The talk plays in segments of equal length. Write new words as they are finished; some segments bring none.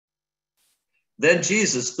Then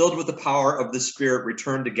Jesus, filled with the power of the Spirit,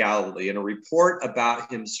 returned to Galilee, and a report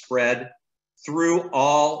about him spread through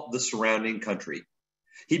all the surrounding country.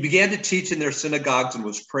 He began to teach in their synagogues and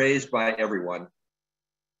was praised by everyone.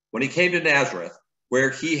 When he came to Nazareth, where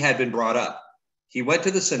he had been brought up, he went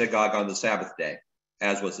to the synagogue on the Sabbath day,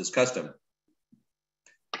 as was his custom.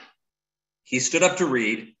 He stood up to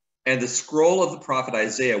read, and the scroll of the prophet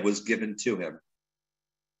Isaiah was given to him.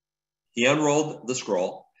 He unrolled the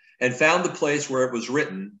scroll and found the place where it was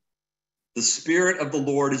written, "The Spirit of the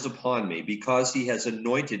Lord is upon me, because he has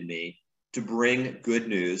anointed me to bring good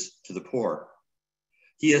news to the poor.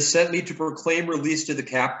 He has sent me to proclaim release to the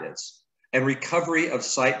captives and recovery of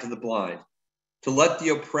sight to the blind, to let the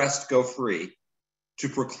oppressed go free, to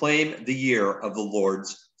proclaim the year of the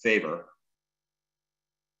Lord's favor."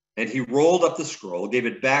 And he rolled up the scroll, gave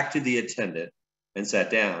it back to the attendant, and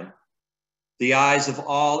sat down. The eyes of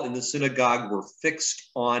all in the synagogue were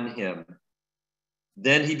fixed on him.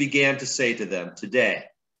 Then he began to say to them, "Today,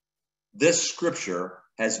 this scripture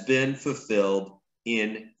has been fulfilled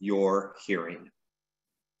in your hearing."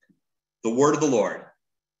 The word of the Lord.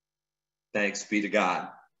 Thanks be to God.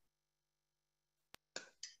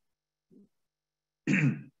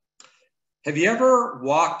 Have you ever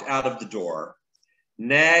walked out of the door,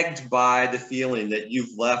 nagged by the feeling that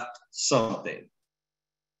you've left something?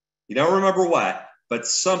 You don't remember what, but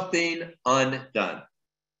something undone.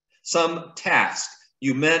 Some task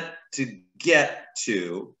you meant to get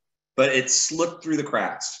to, but it slipped through the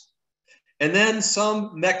cracks. And then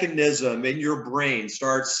some mechanism in your brain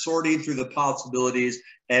starts sorting through the possibilities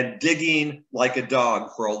and digging like a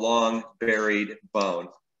dog for a long buried bone.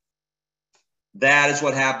 That is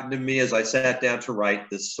what happened to me as I sat down to write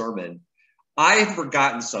this sermon. I had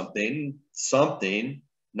forgotten something,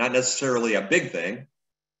 not necessarily a big thing.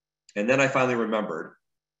 And then I finally remembered.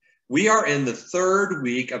 We are in the third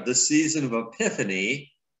week of the season of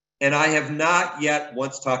Epiphany, and I have not yet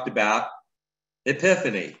once talked about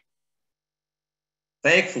Epiphany.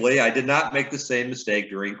 Thankfully, I did not make the same mistake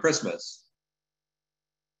during Christmas.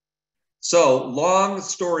 So, long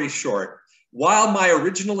story short, while my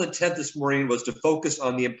original intent this morning was to focus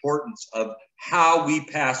on the importance of how we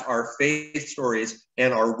pass our faith stories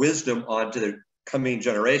and our wisdom on to the coming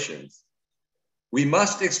generations, we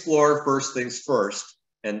must explore first things first,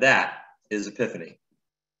 and that is Epiphany.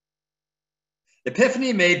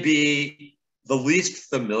 Epiphany may be the least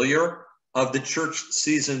familiar of the church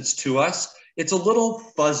seasons to us. It's a little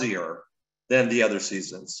fuzzier than the other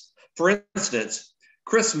seasons. For instance,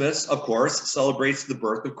 Christmas, of course, celebrates the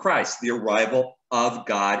birth of Christ, the arrival of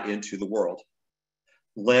God into the world.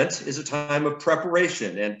 Lent is a time of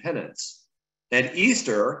preparation and penance. And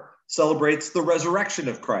Easter celebrates the resurrection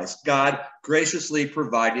of Christ, God graciously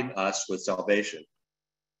providing us with salvation.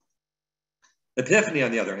 Epiphany,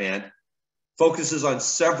 on the other hand, focuses on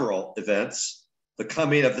several events: the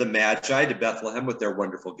coming of the Magi to Bethlehem with their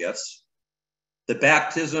wonderful gifts, the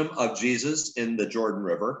baptism of Jesus in the Jordan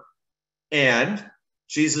River, and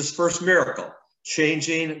Jesus' first miracle,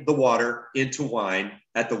 changing the water into wine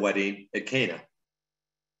at the wedding at Cana.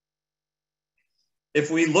 If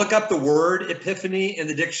we look up the word epiphany in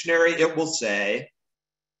the dictionary, it will say,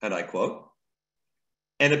 and I quote,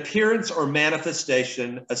 "an appearance or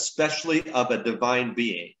manifestation, especially of a divine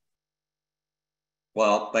being."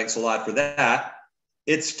 Well, thanks a lot for that.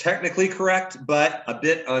 It's technically correct, but a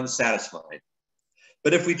bit unsatisfying.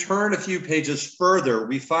 But if we turn a few pages further,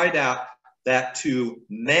 we find out that to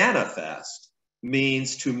manifest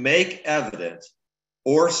means to make evident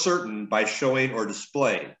or certain by showing or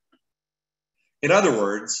displaying. In other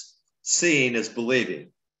words, seeing is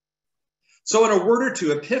believing. So in a word or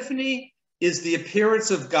two, Epiphany is the appearance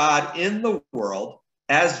of God in the world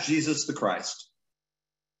as Jesus the Christ.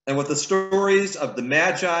 And what the stories of the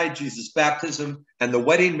Magi, Jesus' baptism, and the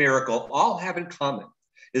wedding miracle all have in common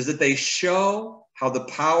is that they show how the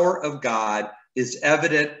power of God is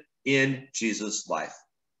evident in Jesus' life.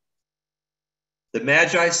 The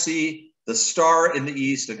Magi see the star in the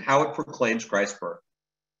east and how it proclaims Christ's birth.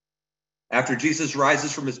 After Jesus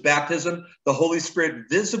rises from his baptism, the Holy Spirit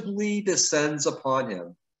visibly descends upon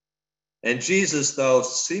him. And Jesus, though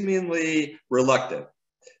seemingly reluctant,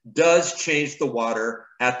 does change the water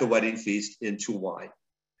at the wedding feast into wine.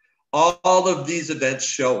 All of these events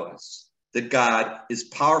show us that God is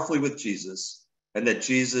powerfully with Jesus and that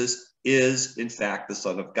Jesus is, in fact, the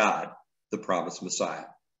Son of God, the promised Messiah.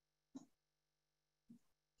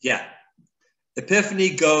 Yet,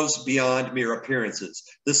 Epiphany goes beyond mere appearances.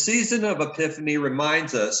 The season of Epiphany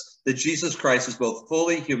reminds us that Jesus Christ is both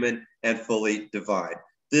fully human and fully divine.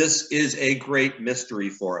 This is a great mystery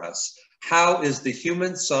for us. How is the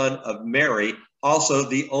human son of Mary also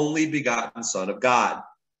the only begotten Son of God.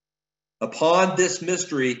 Upon this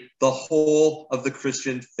mystery, the whole of the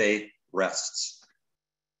Christian faith rests.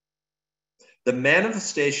 The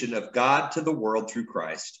manifestation of God to the world through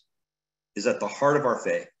Christ is at the heart of our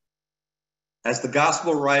faith. As the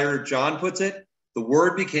gospel writer John puts it, the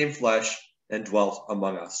Word became flesh and dwelt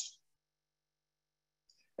among us.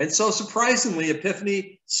 And so surprisingly,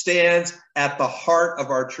 Epiphany stands at the heart of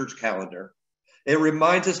our church calendar. It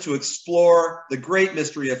reminds us to explore the great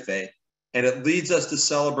mystery of faith, and it leads us to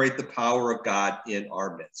celebrate the power of God in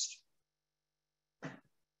our midst.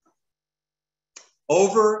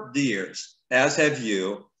 Over the years, as have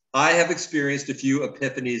you, I have experienced a few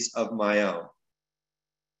epiphanies of my own.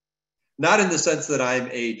 Not in the sense that I'm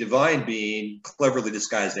a divine being cleverly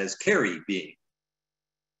disguised as Carrie being.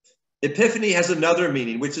 Epiphany has another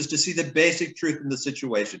meaning, which is to see the basic truth in the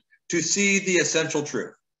situation, to see the essential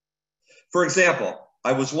truth. For example,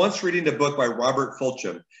 I was once reading a book by Robert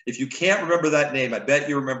Fulghum. If you can't remember that name, I bet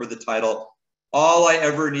you remember the title, All I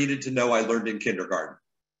Ever Needed to Know I Learned in Kindergarten.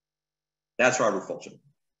 That's Robert Fulghum.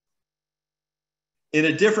 In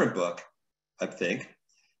a different book, I think,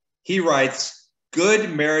 he writes, good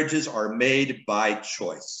marriages are made by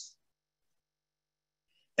choice.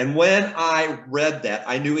 And when I read that,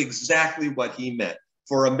 I knew exactly what he meant.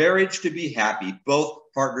 For a marriage to be happy, both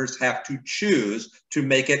partners have to choose to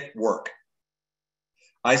make it work.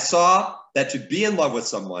 I saw that to be in love with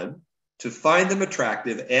someone, to find them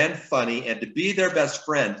attractive and funny, and to be their best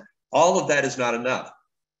friend, all of that is not enough.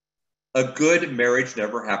 A good marriage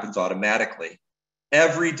never happens automatically.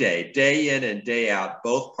 Every day, day in and day out,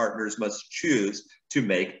 both partners must choose to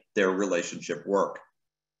make their relationship work.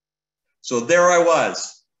 So there I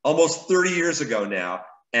was, almost 30 years ago now,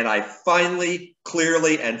 and I finally,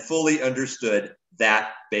 clearly, and fully understood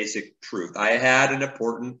that basic truth. I had an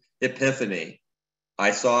important epiphany.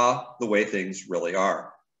 I saw the way things really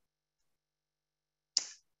are.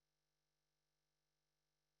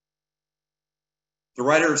 The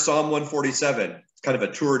writer of Psalm 147, it's kind of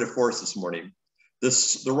a tour de force this morning.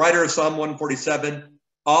 The writer of Psalm 147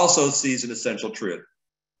 also sees an essential truth,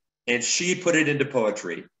 and she put it into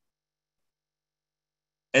poetry.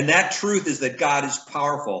 And that truth is that God is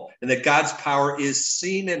powerful, and that God's power is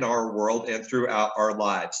seen in our world and throughout our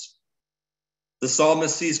lives. The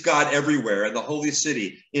psalmist sees God everywhere, in the holy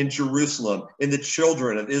city, in Jerusalem, in the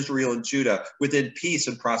children of Israel and Judah, within peace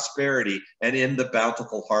and prosperity, and in the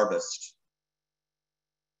bountiful harvest.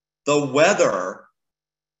 The weather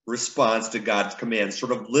responds to God's commands,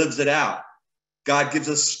 sort of lives it out. God gives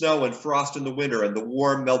us snow and frost in the winter and the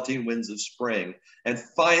warm melting winds of spring. And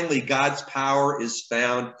finally, God's power is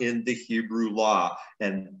found in the Hebrew law.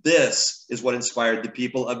 And this is what inspired the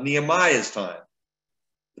people of Nehemiah's time,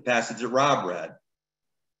 the passage that Rob read.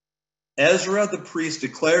 Ezra, the priest,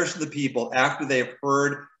 declares to the people after they have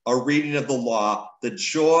heard a reading of the law, the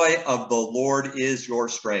joy of the Lord is your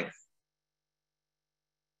strength.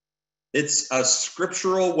 It's a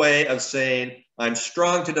scriptural way of saying, I'm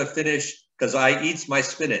strong to the finish because I eats my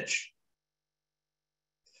spinach.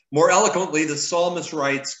 More eloquently, the psalmist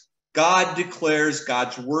writes, God declares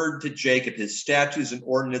God's word to Jacob, his statutes and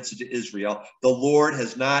ordinances to Israel. The Lord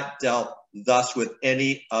has not dealt thus with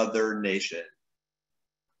any other nation.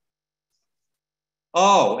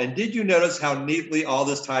 Oh, and did you notice how neatly all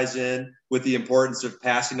this ties in with the importance of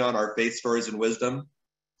passing on our faith stories and wisdom?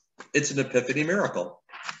 It's an epiphany miracle.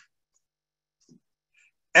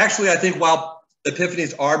 Actually, I think while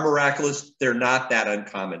epiphanies are miraculous, they're not that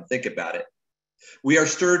uncommon. Think about it. We are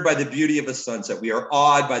stirred by the beauty of a sunset. We are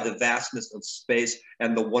awed by the vastness of space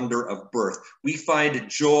and the wonder of birth. We find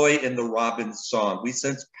joy in the robin's song. We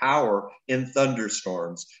sense power in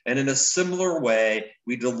thunderstorms. And in a similar way,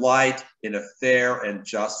 we delight in a fair and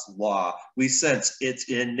just law. We sense its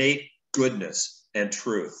innate goodness and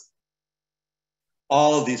truth.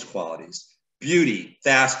 All of these qualities, beauty,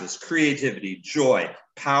 vastness, creativity, joy,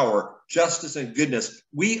 power, justice, and goodness,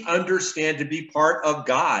 we understand to be part of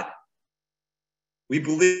God. We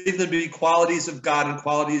believe them to be qualities of God and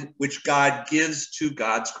qualities which God gives to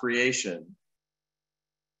God's creation.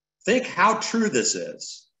 Think how true this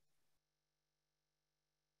is.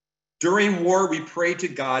 During war, we pray to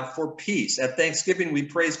God for peace. At Thanksgiving, we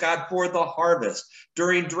praise God for the harvest.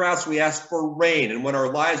 During droughts, we ask for rain. And when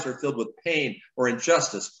our lives are filled with pain or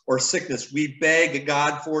injustice or sickness, we beg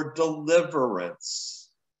God for deliverance.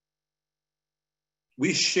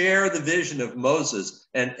 We share the vision of Moses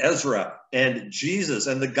and Ezra and Jesus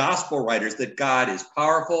and the gospel writers that God is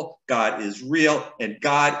powerful, God is real, and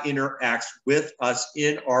God interacts with us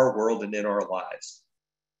in our world and in our lives.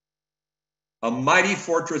 A mighty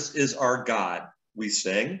fortress is our God, we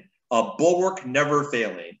sing, a bulwark never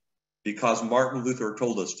failing. because Martin Luther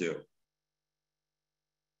told us to.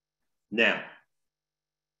 Now,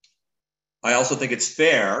 I also think it's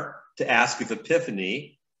fair to ask if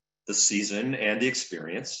Epiphany, the season and the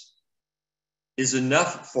experience, is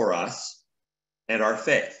enough for us and our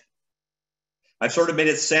faith. I've sort of made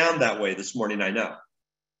it sound that way this morning, I know,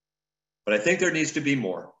 but I think there needs to be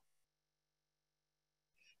more.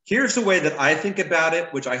 Here's the way that I think about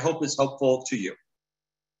it, which I hope is helpful to you.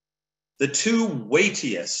 The two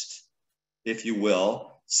weightiest, if you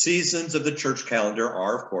will, seasons of the church calendar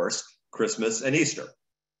are, of course, Christmas and Easter.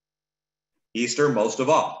 Easter most of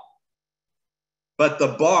all. But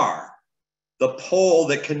the bar, the pole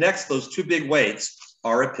that connects those two big weights,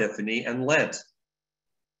 are Epiphany and Lent.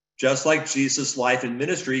 Just like Jesus' life and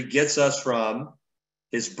ministry gets us from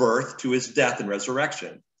his birth to his death and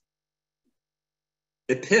resurrection.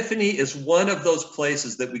 Epiphany is one of those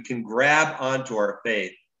places that we can grab onto our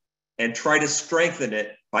faith and try to strengthen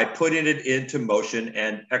it by putting it into motion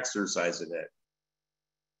and exercising it.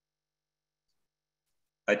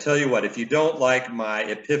 I tell you what, if you don't like my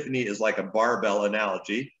Epiphany is like a barbell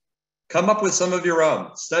analogy, come up with some of your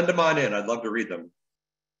own. Send them on in. I'd love to read them.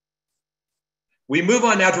 We move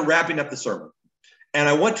on now to wrapping up the sermon. And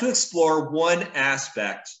I want to explore one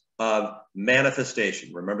aspect of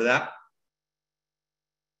manifestation. Remember that?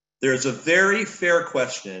 There's a very fair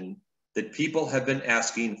question that people have been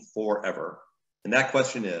asking forever. And that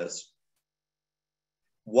question is,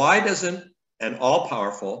 why doesn't an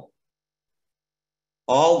all-powerful,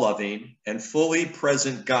 all-loving, and fully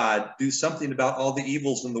present God do something about all the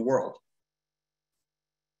evils in the world?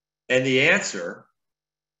 And the answer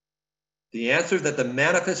that the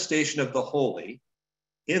manifestation of the holy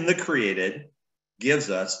in the created gives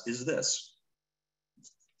us is this.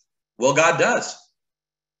 Well, God does,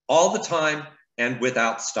 all the time and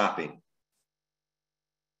without stopping.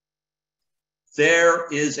 There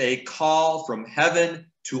is a call from heaven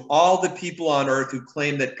to all the people on earth who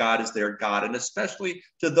claim that God is their God, and especially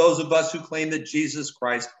to those of us who claim that Jesus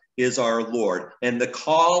Christ is our Lord. And the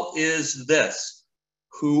call is this: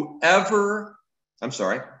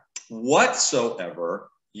 whatsoever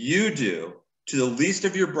you do to the least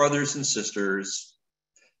of your brothers and sisters,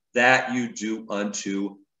 that you do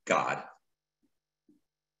unto God.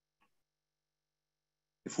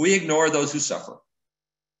 If we ignore those who suffer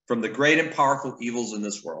from the great and powerful evils in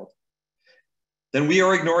this world, then we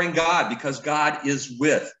are ignoring God, because God is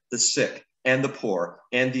with the sick and the poor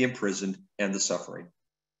and the imprisoned and the suffering.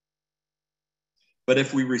 But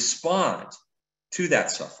if we respond to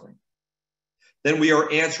that suffering, then we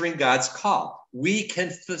are answering God's call. We can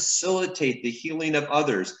facilitate the healing of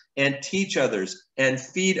others and teach others and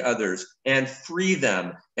feed others and free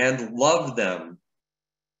them and love them.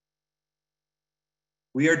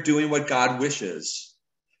 We are doing what God wishes.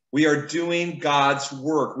 We are doing God's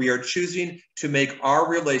work. We are choosing to make our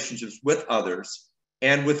relationships with others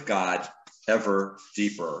and with God ever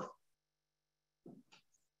deeper.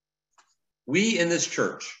 We in this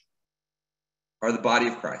church are the body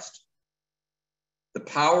of Christ. The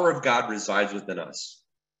power of God resides within us.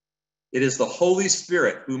 It is the Holy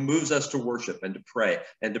Spirit who moves us to worship and to pray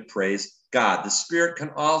and to praise God. The Spirit can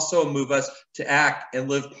also move us to act and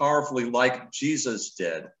live powerfully like Jesus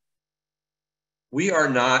did. We are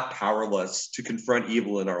not powerless to confront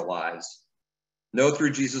evil in our lives. No,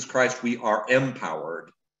 through Jesus Christ, we are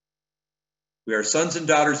empowered. We are sons and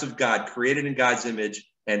daughters of God, created in God's image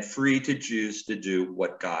and free to choose to do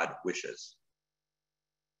what God wishes.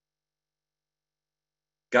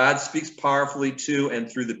 God speaks powerfully to and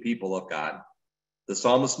through the people of God. The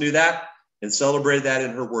psalmist knew that and celebrated that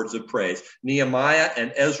in her words of praise. Nehemiah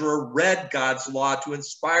and Ezra read God's law to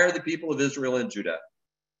inspire the people of Israel and Judah.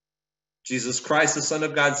 Jesus Christ, the Son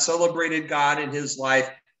of God, celebrated God in his life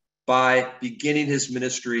by beginning his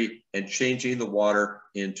ministry and changing the water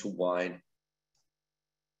into wine.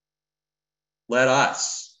 Let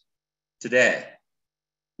us today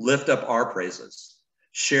lift up our praises,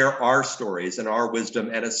 share our stories and our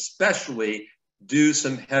wisdom, and especially do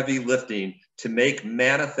some heavy lifting to make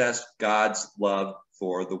manifest God's love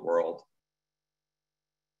for the world.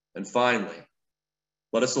 And finally,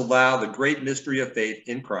 let us allow the great mystery of faith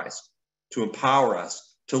in Christ to empower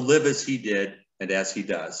us to live as he did and as he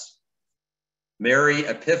does. Merry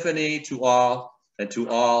Epiphany to all,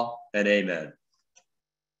 and amen.